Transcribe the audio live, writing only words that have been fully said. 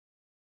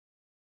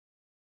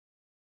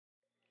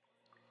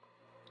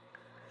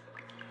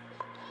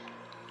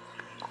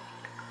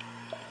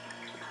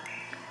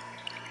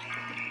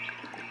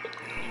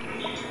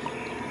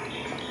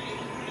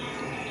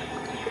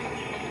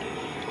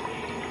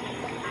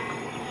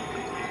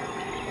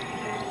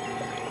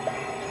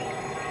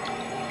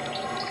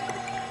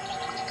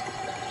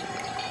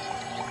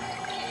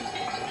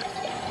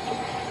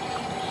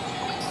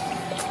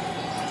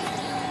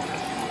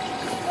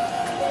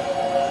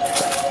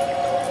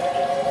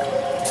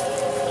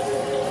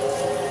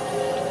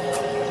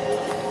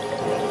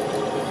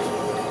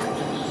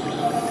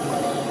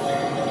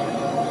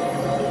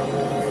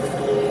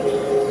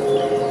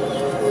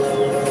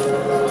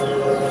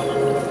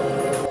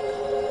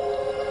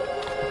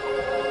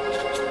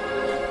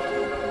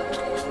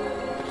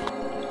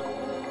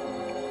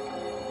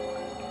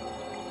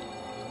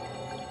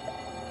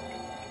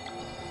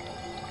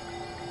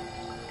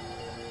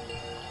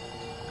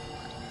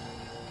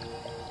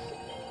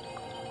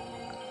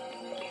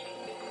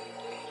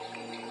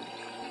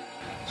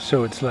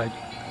So it's like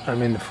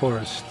I'm in the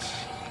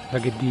forests,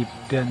 like a deep,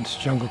 dense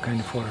jungle kind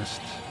of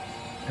forest,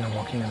 and I'm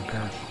walking on a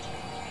path.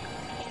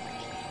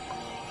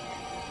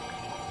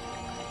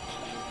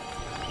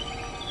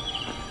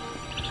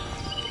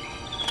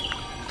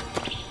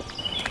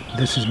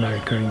 This is my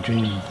recurring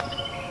dream.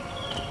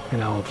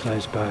 An owl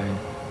flies by,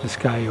 the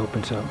sky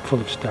opens up full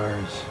of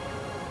stars,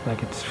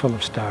 like it's full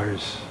of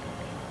stars.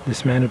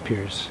 This man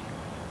appears,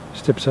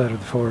 steps out of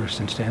the forest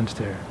and stands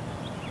there.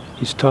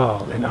 He's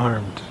tall and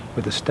armed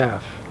with a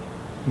staff.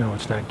 No,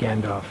 it's not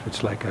Gandalf.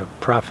 It's like a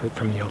prophet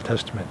from the Old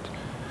Testament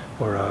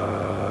or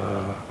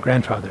a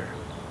grandfather.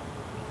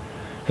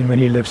 And when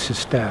he lifts his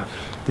staff,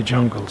 the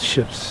jungle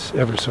shifts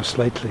ever so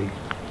slightly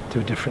to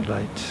a different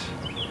light,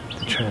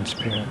 to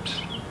transparent.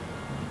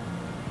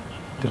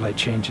 The light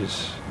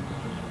changes.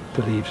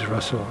 The leaves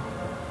rustle.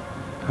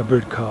 A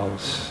bird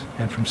calls,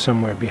 and from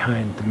somewhere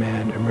behind the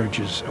man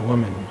emerges a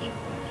woman,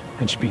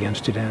 and she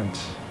begins to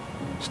dance,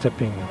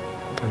 stepping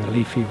on the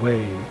leafy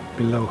way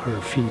below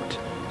her feet,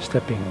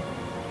 stepping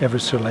ever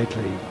so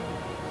lightly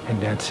and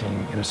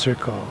dancing in a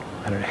circle.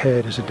 On her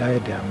head is a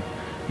diadem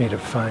made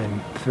of fine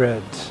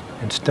threads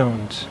and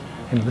stones,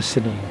 and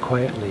listening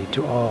quietly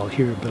to all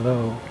here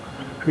below.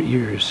 Her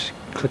ears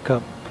click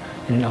up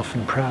in an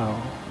elfin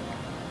prow.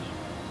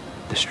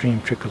 The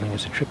stream trickling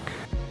is a trick.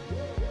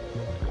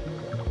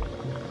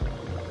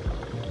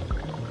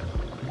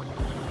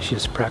 She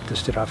has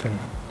practiced it often,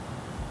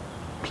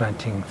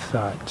 planting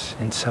thoughts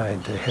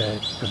inside the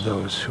head of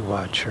those who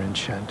watch her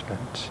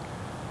enchantment.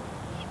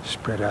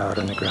 Spread out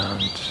on the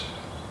ground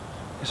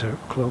is a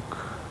cloak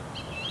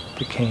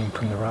that came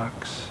from the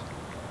rocks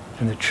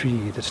and the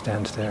tree that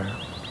stands there.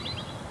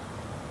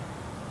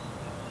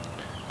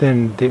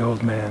 Then the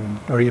old man,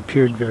 or he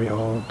appeared very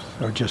old,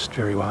 or just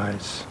very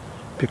wise,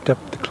 picked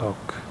up the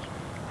cloak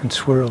and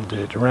swirled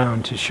it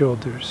around his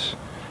shoulders.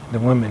 The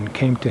woman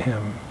came to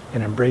him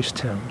and embraced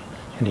him,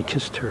 and he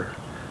kissed her.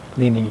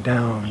 Leaning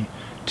down,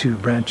 2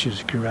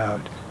 branches grew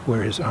out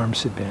where his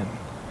arms had been,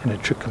 and a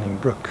trickling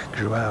brook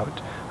grew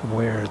out of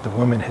where the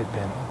woman had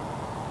been.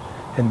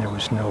 And there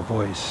was no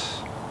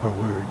voice, or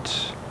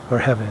words, or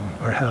heaven,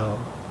 or hell,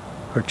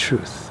 or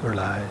truth, or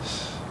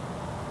lies.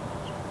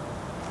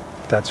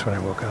 That's when I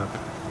woke up.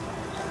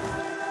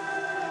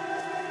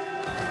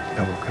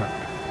 I woke up.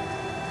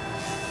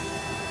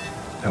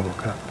 I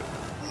woke up.